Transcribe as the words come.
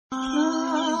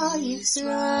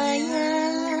Israel,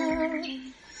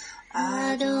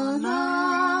 Adonai,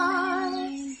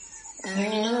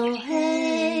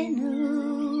 Eloheinu,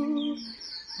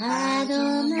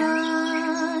 Adonai,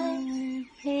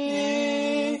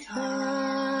 Echad,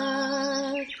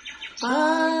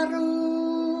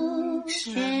 Baruch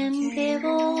Shem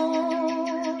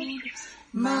Kevod,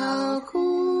 Malkuto,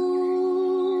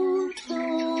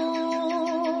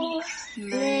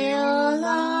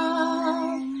 Leolam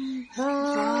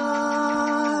Va'ed.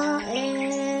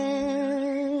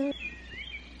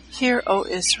 Hear, O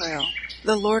Israel,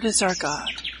 the Lord is our God,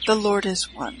 the Lord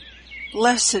is one.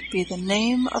 Blessed be the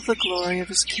name of the glory of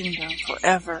his kingdom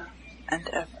forever and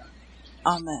ever.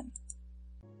 Amen.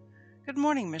 Good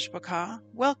morning, Mishpachah.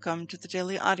 Welcome to the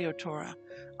Daily Audio Torah.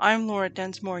 I'm Laura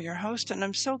Densmore, your host, and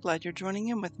I'm so glad you're joining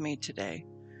in with me today.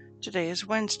 Today is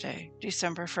Wednesday,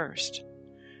 December 1st.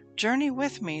 Journey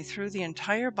with me through the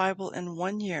entire Bible in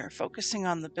 1 year, focusing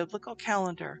on the biblical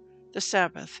calendar, the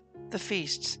Sabbath, the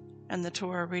feasts, and the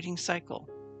Torah reading cycle.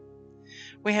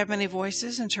 We have many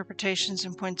voices, interpretations,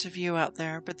 and points of view out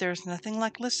there, but there is nothing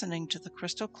like listening to the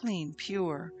crystal clean,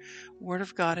 pure Word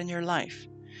of God in your life.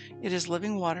 It is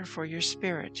living water for your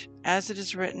spirit, as it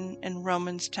is written in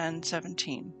Romans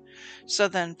 10:17. So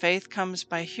then faith comes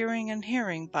by hearing, and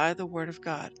hearing by the Word of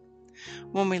God.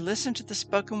 When we listen to the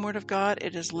spoken Word of God,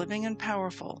 it is living and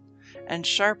powerful, and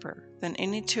sharper than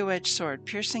any two-edged sword,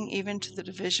 piercing even to the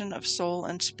division of soul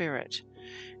and spirit,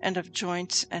 and of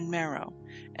joints and marrow,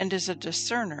 and is a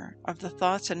discerner of the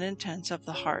thoughts and intents of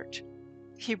the heart.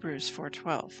 Hebrews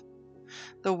 4:12.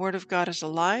 The Word of God is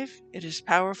alive, it is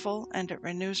powerful, and it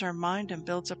renews our mind and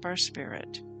builds up our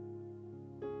spirit.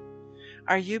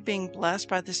 Are you being blessed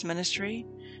by this ministry?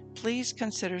 Please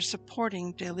consider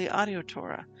supporting Daily Audio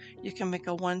Torah. You can make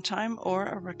a one-time or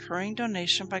a recurring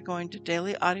donation by going to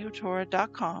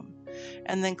dailyaudiotorah.com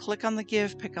and then click on the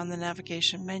Give pick on the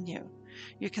navigation menu.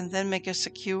 You can then make a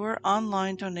secure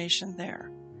online donation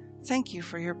there. Thank you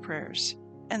for your prayers,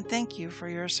 and thank you for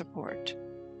your support.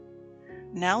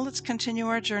 Now let's continue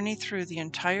our journey through the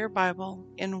entire Bible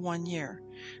in 1 year.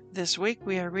 This week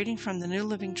we are reading from the New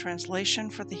Living Translation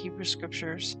for the Hebrew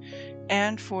Scriptures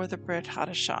and for the Brit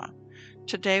Hadashah.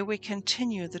 Today we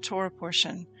continue the Torah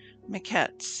portion,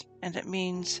 Miketz, and it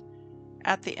means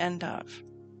at the end of.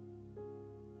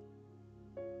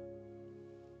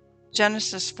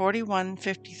 Genesis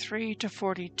 41:53 to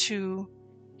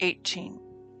 42:18.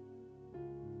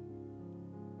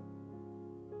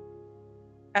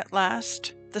 At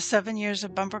last, the 7 years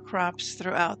of bumper crops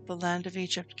throughout the land of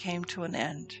Egypt came to an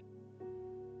end.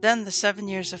 Then the 7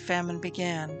 years of famine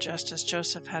began, just as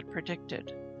Joseph had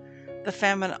predicted. The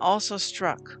famine also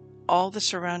struck all the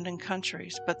surrounding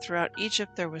countries, but throughout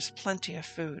Egypt there was plenty of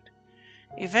food.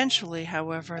 Eventually,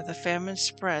 however, the famine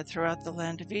spread throughout the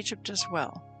land of Egypt as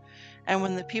well. And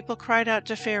when the people cried out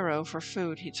to Pharaoh for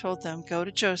food, he told them, "Go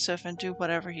to Joseph and do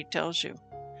whatever he tells you."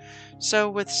 So,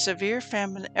 with severe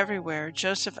famine everywhere,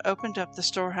 Joseph opened up the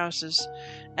storehouses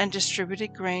and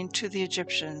distributed grain to the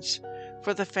Egyptians,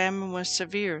 for the famine was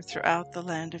severe throughout the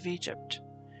land of Egypt.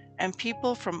 And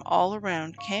people from all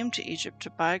around came to Egypt to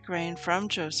buy grain from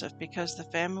Joseph because the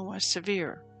famine was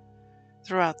severe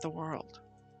throughout the world.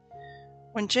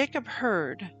 When Jacob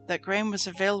heard that grain was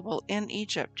available in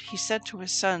Egypt, he said to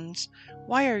his sons,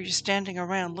 "Why are you standing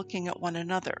around looking at one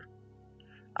another?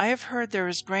 I have heard there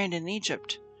is grain in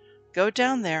Egypt. Go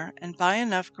down there and buy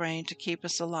enough grain to keep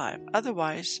us alive,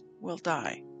 otherwise we'll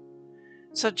die."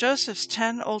 So Joseph's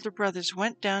 10 older brothers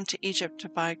went down to Egypt to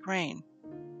buy grain.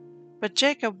 But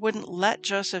Jacob wouldn't let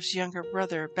Joseph's younger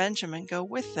brother Benjamin go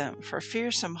with them, for fear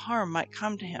some harm might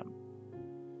come to him.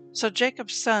 So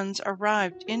Jacob's sons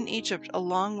arrived in Egypt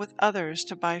along with others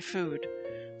to buy food,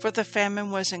 for the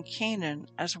famine was in Canaan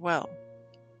as well.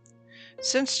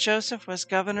 Since Joseph was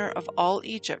governor of all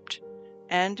Egypt,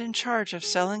 and in charge of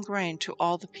selling grain to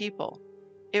all the people,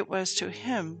 it was to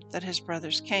him that his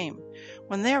brothers came.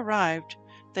 When they arrived,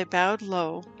 they bowed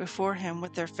low before him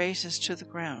with their faces to the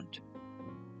ground.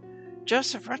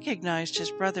 Joseph recognized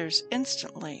his brothers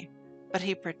instantly, but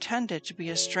he pretended to be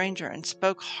a stranger and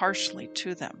spoke harshly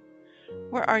to them.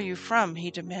 "Where are you from?"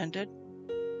 he demanded.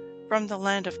 "From the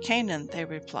land of Canaan," they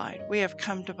replied. "We have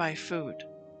come to buy food."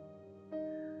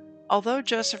 Although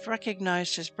Joseph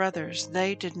recognized his brothers,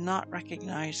 they did not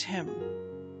recognize him.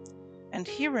 And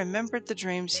he remembered the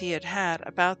dreams he had had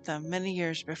about them many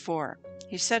years before.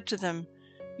 He said to them,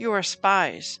 "You are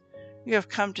spies. You have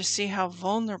come to see how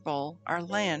vulnerable our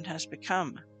land has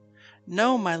become."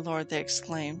 "No, my lord," they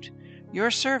exclaimed.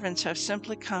 "Your servants have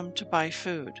simply come to buy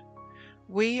food.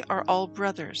 We are all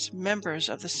brothers, members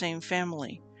of the same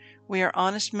family. We are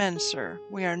honest men, sir.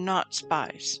 We are not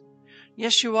spies."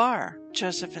 Yes, you are,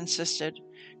 Joseph insisted.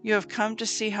 You have come to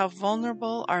see how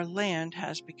vulnerable our land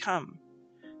has become.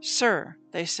 Sir,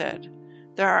 they said,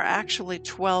 there are actually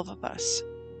 12 of us.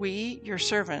 We, your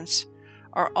servants,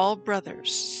 are all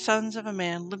brothers, sons of a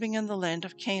man living in the land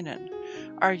of Canaan.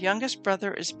 Our youngest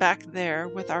brother is back there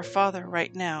with our father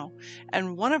right now,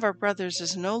 and one of our brothers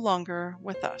is no longer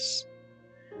with us.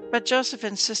 But Joseph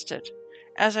insisted.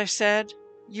 As I said,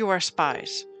 you are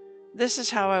spies. This is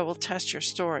how I will test your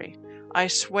story. I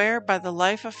swear by the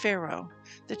life of Pharaoh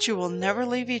that you will never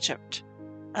leave Egypt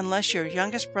unless your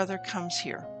youngest brother comes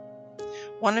here.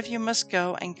 One of you must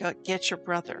go and get your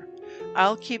brother.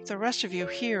 I'll keep the rest of you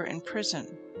here in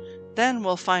prison. Then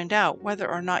we'll find out whether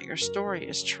or not your story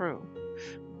is true.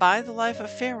 By the life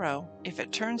of Pharaoh, if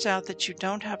it turns out that you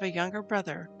don't have a younger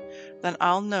brother, then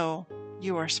I'll know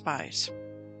you are spies.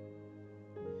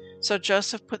 So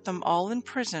Joseph put them all in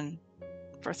prison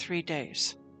for 3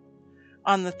 days.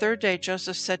 On the 3rd day,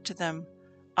 Joseph said to them,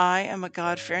 I am a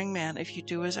God-fearing man. If you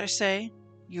do as I say,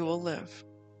 you will live.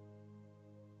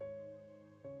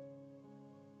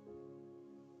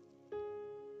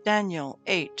 Daniel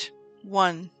 8,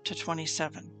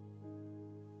 1-27.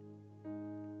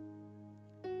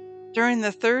 During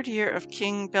the 3rd year of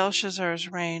King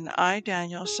Belshazzar's reign, I,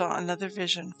 Daniel, saw another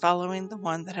vision following the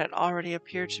one that had already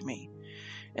appeared to me.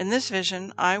 In this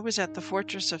vision, I was at the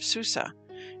fortress of Susa,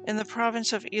 in the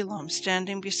province of Elam,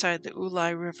 standing beside the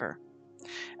Ulai River.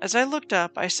 As I looked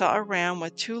up, I saw a ram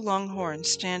with 2 long horns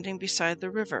standing beside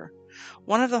the river.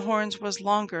 One of the horns was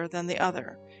longer than the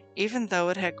other, even though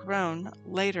it had grown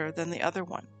later than the other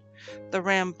one. The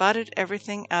ram butted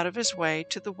everything out of his way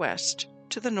to the west,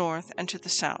 to the north, and to the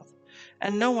south,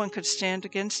 and no one could stand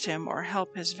against him or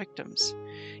help his victims.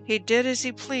 He did as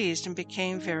he pleased and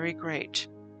became very great.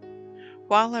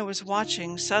 While I was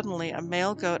watching, suddenly a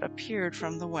male goat appeared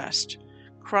from the west,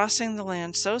 crossing the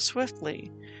land so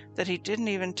swiftly that he didn't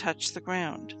even touch the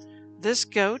ground. This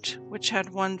goat, which had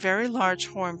one very large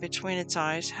horn between its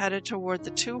eyes, headed toward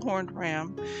the 2-horned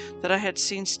ram that I had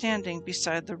seen standing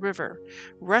beside the river,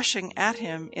 rushing at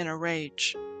him in a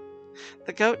rage.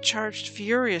 The goat charged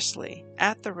furiously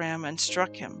at the ram and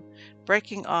struck him,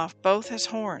 breaking off both his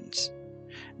horns.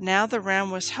 Now the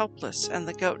ram was helpless, and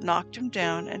the goat knocked him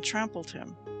down and trampled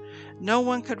him. No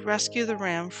one could rescue the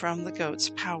ram from the goat's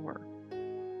power.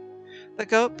 The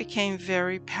goat became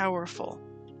very powerful,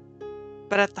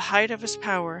 but at the height of his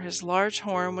power, his large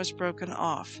horn was broken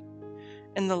off.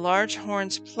 In the large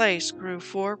horn's place grew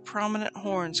 4 prominent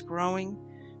horns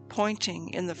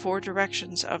pointing in the 4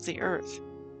 directions of the earth.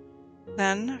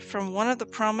 Then, from one of the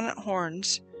prominent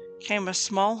horns came a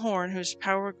small horn whose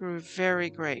power grew very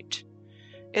great.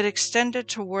 It extended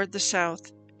toward the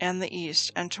south and the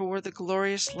east, and toward the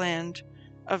glorious land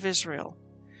of Israel.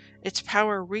 Its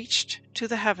power reached to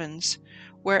the heavens,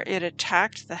 where it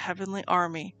attacked the heavenly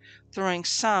army, throwing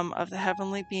some of the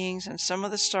heavenly beings and some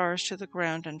of the stars to the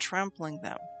ground and trampling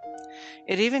them.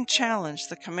 It even challenged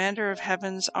the commander of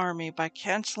heaven's army by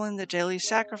canceling the daily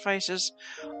sacrifices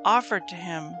offered to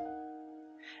him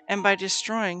and by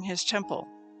destroying his temple.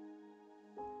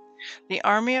 The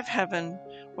army of heaven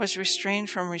was restrained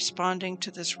from responding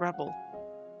to this rebel.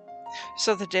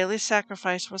 So the daily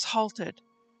sacrifice was halted,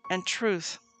 and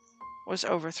truth was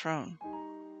overthrown.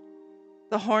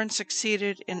 The horn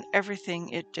succeeded in everything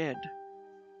it did.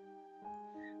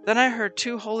 Then I heard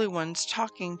 2 holy ones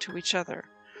talking to each other.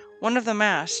 One of them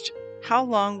asked, How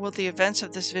long will the events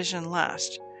of this vision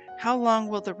last? How long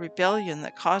will the rebellion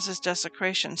that causes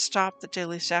desecration stop the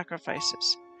daily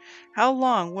sacrifices? How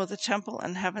long will the temple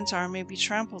and heaven's army be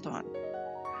trampled on?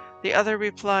 The other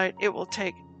replied, It will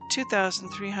take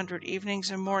 2,300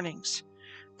 evenings and mornings.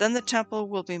 Then the temple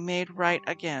will be made right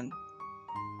again.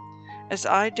 As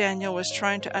I, Daniel, was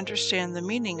trying to understand the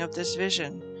meaning of this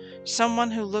vision, someone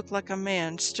who looked like a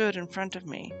man stood in front of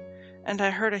me, and I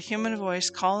heard a human voice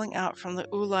calling out from the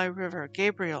Ulai River,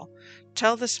 Gabriel,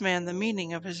 tell this man the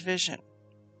meaning of his vision.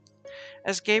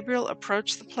 As Gabriel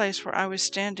approached the place where I was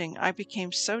standing, I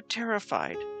became so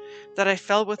terrified that I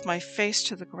fell with my face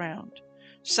to the ground.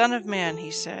 Son of man, he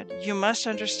said, you must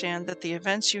understand that the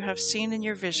events you have seen in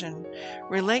your vision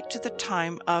relate to the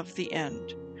time of the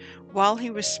end. While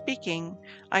he was speaking,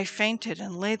 I fainted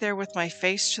and lay there with my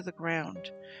face to the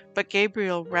ground. But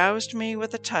Gabriel roused me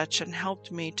with a touch and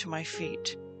helped me to my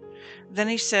feet. Then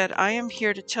he said, I am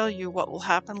here to tell you what will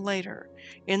happen later,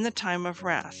 in the time of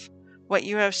wrath. What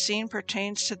you have seen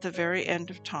pertains to the very end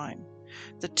of time.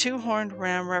 The 2-horned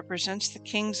ram represents the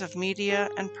kings of Media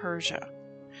and Persia.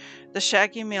 The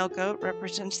shaggy male goat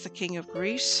represents the king of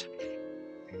Greece.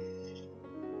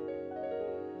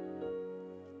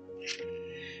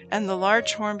 and the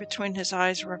large horn between his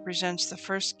eyes represents the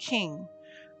first king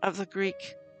of the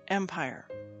Greek Empire.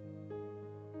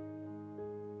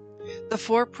 The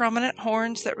 4 prominent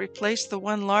horns that replace the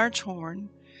one large horn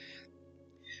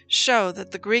show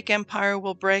that the Greek Empire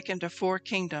will break into 4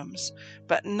 kingdoms,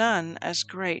 but none as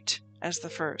great as the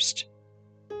first.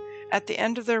 At the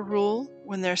end of their rule,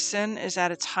 when their sin is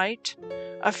at its height,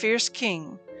 a fierce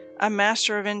king, a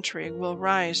master of intrigue, will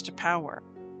rise to power.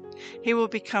 He will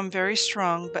become very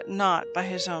strong, but not by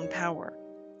his own power.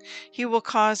 He will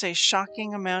cause a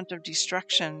shocking amount of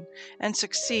destruction and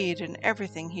succeed in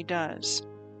everything he does.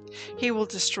 He will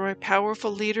destroy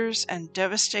powerful leaders and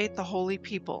devastate the holy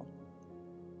people.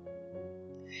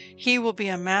 He will be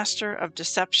a master of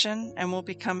deception and will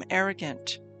become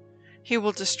arrogant. He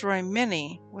will destroy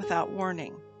many without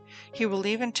warning. He will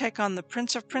even take on the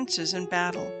Prince of Princes in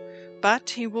battle, but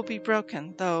he will be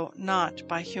broken, though not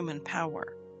by human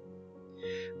power.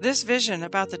 This vision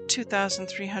about the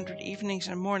 2,300 evenings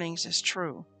and mornings is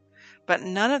true, but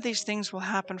none of these things will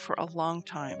happen for a long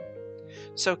time.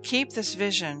 So keep this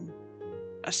vision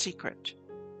a secret.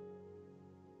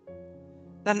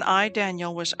 Then I,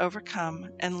 Daniel, was overcome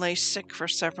and lay sick for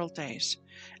several days.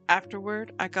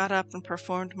 Afterward, I got up and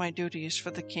performed my duties for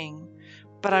the king,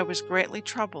 but I was greatly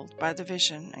troubled by the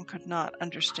vision and could not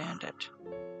understand it.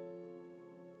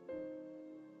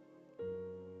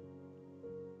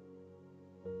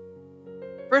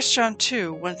 First John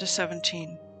 2,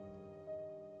 1-17.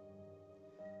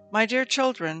 My dear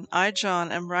children, I,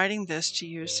 John, am writing this to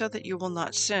you so that you will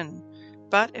not sin.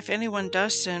 But if anyone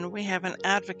does sin, we have an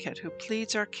advocate who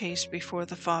pleads our case before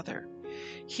the Father.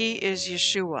 He is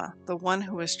Yeshua, the one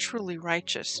who is truly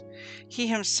righteous. He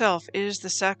himself is the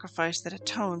sacrifice that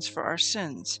atones for our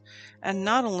sins, and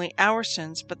not only our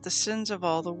sins, but the sins of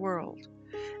all the world.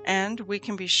 And we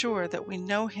can be sure that we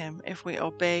know him if we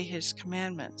obey his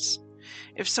commandments.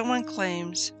 If someone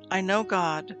claims, I know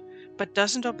God, but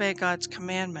doesn't obey God's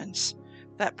commandments,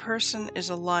 that person is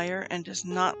a liar and is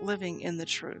not living in the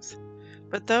truth.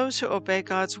 But those who obey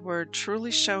God's word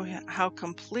truly show how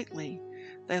completely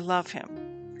they love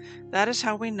him. That is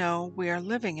how we know we are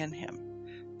living in him.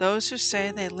 Those who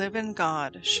say they live in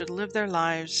God should live their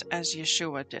lives as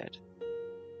Yeshua did.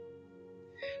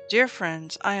 Dear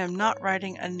friends, I am not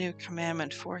writing a new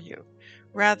commandment for you.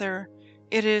 Rather,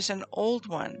 it is an old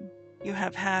one you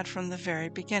have had from the very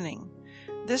beginning.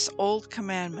 This old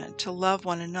commandment to love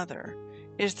one another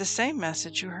is the same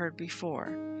message you heard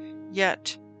before,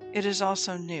 yet it is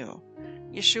also new.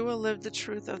 Yeshua lived the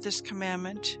truth of this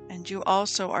commandment, and you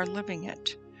also are living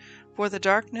it. For the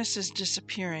darkness is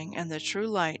disappearing, and the true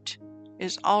light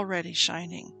is already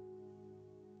shining.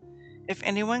 If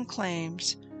anyone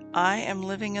claims, I am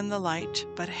living in the light,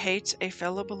 but hates a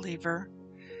fellow believer,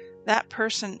 that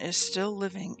person is still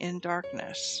living in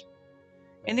darkness.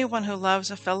 Anyone who loves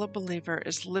a fellow believer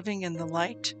is living in the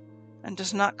light and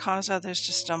does not cause others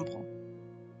to stumble.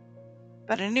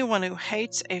 But anyone who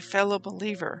hates a fellow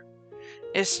believer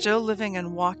is still living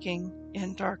and walking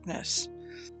in darkness.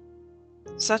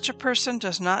 Such a person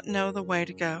does not know the way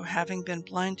to go, having been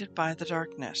blinded by the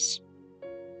darkness.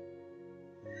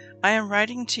 I am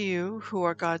writing to you who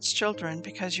are God's children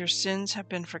because your sins have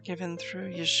been forgiven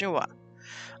through Yeshua.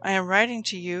 I am writing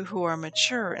to you who are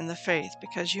mature in the faith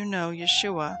because you know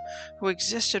Yeshua, who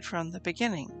existed from the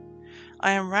beginning.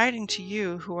 I am writing to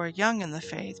you who are young in the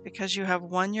faith because you have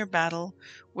won your battle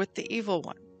with the evil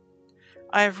one.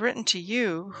 I have written to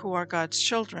you who are God's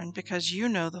children because you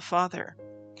know the Father.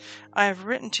 I have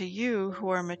written to you who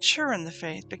are mature in the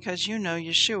faith because you know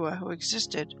Yeshua, who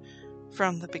existed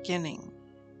from the beginning.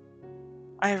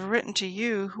 I have written to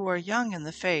you who are young in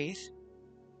the faith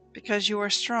because you are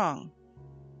strong.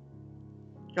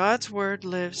 God's word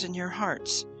lives in your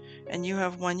hearts, and you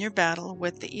have won your battle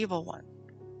with the evil one.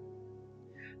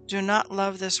 Do not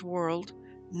love this world,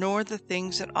 nor the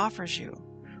things it offers you.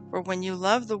 For when you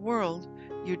love the world,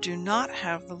 you do not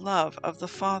have the love of the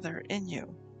Father in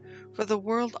you. For the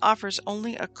world offers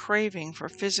only a craving for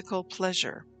physical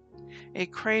pleasure, a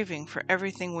craving for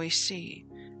everything we see,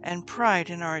 and pride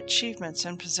in our achievements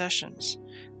and possessions.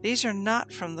 These are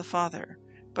not from the Father,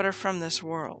 but are from this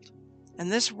world.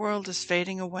 And this world is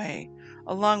fading away,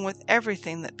 along with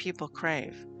everything that people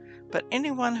crave. But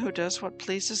anyone who does what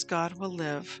pleases God will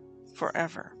live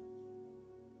forever.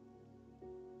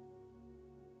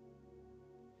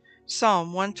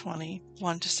 Psalm 120,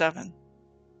 1-7.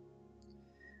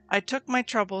 I took my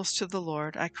troubles to the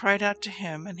Lord. I cried out to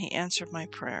him, and he answered my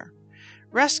prayer.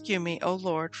 Rescue me, O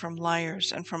Lord, from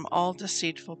liars and from all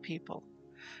deceitful people.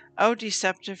 O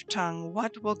deceptive tongue,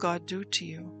 what will God do to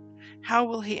you? How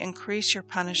will he increase your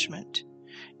punishment?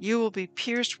 You will be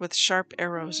pierced with sharp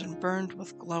arrows and burned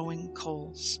with glowing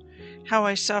coals. How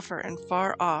I suffer in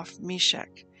far off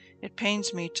Meshech. It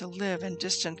pains me to live in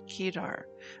distant Kedar.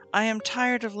 I am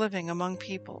tired of living among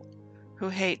people who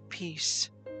hate peace.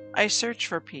 I search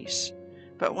for peace,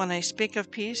 but when I speak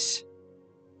of peace,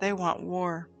 they want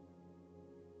war.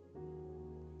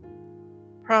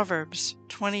 Proverbs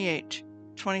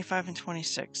 28:25 and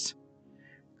 26.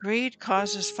 Greed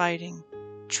causes fighting.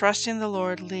 Trusting the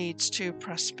Lord leads to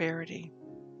prosperity.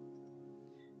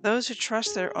 Those who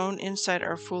trust their own insight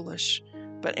are foolish,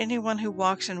 but anyone who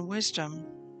walks in wisdom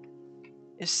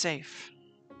is safe.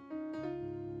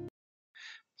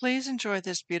 Please enjoy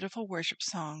this beautiful worship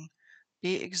song,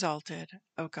 Be Exalted,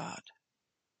 O God.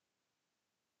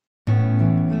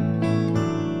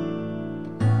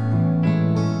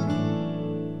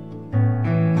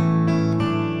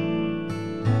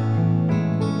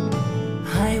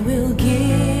 I will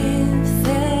give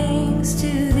thanks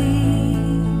to Thee,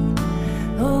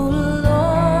 O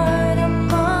Lord,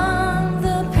 among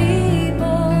the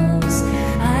peoples.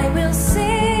 I will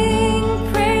sing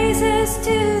praises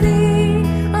to Thee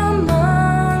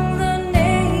among the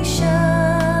nations.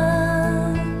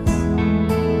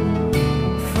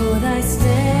 For Thy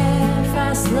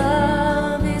steadfast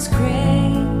love is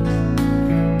great,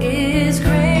 is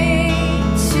great.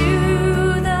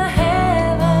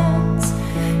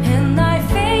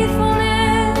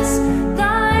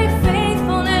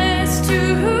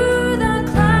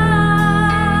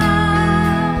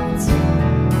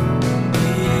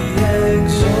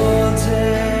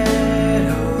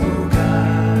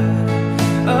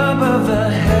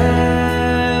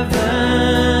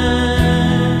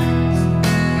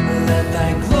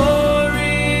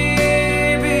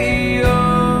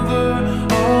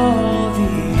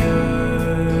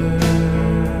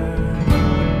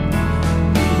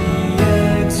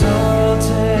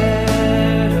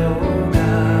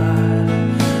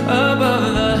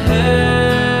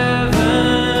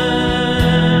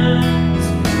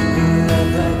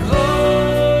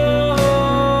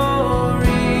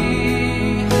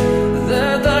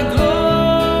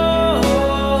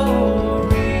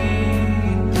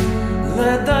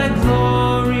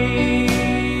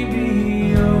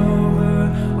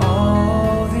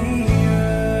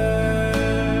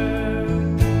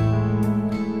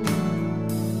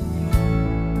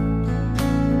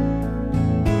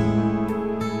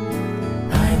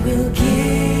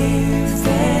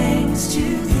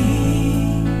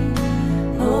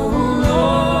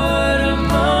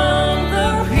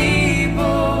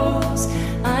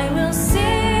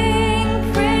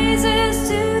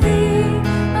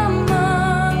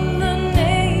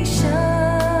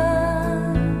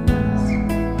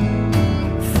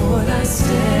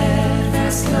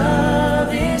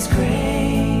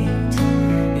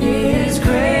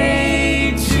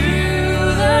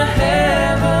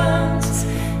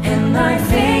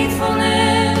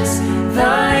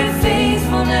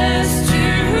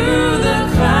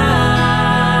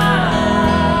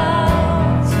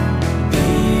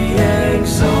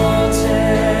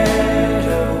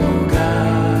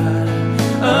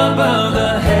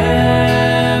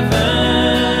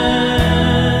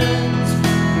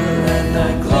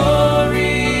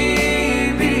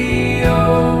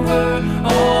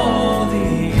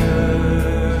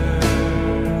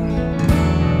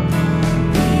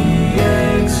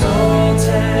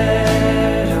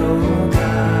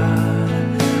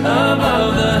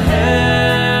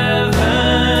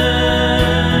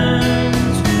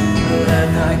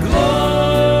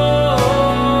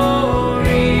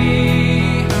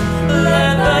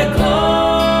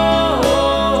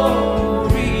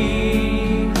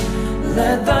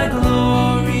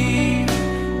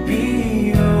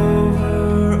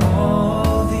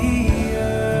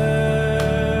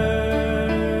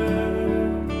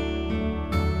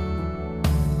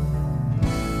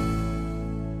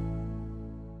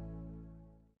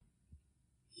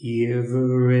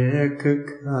 Yevrekka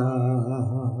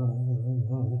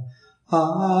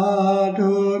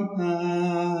Adonai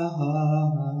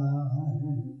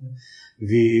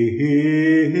Vish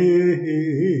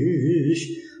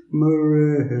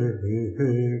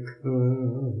Mereka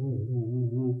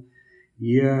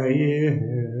Yair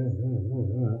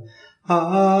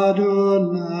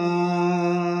Adonai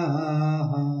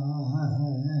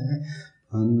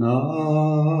Panavilaka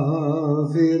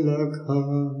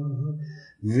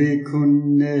Vikuneka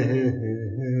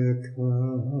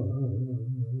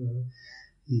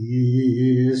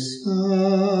Isa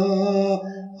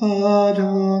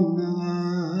Adonai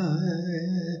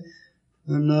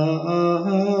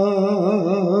Panav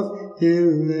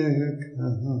Ileka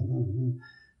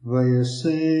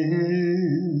Vayaseh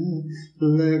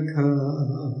Leka,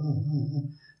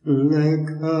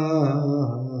 Leka,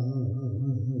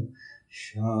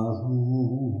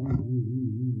 Shalom.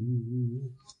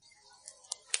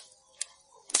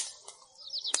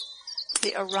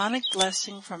 The Aaronic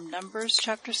blessing from Numbers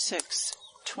chapter 6,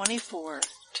 24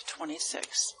 to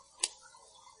 26.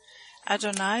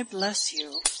 Adonai bless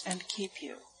you and keep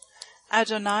you.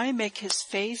 Adonai make his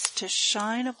face to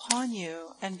shine upon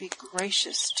you and be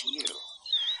gracious to you.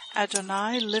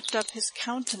 Adonai lift up his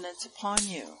countenance upon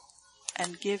you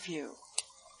and give you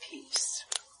peace.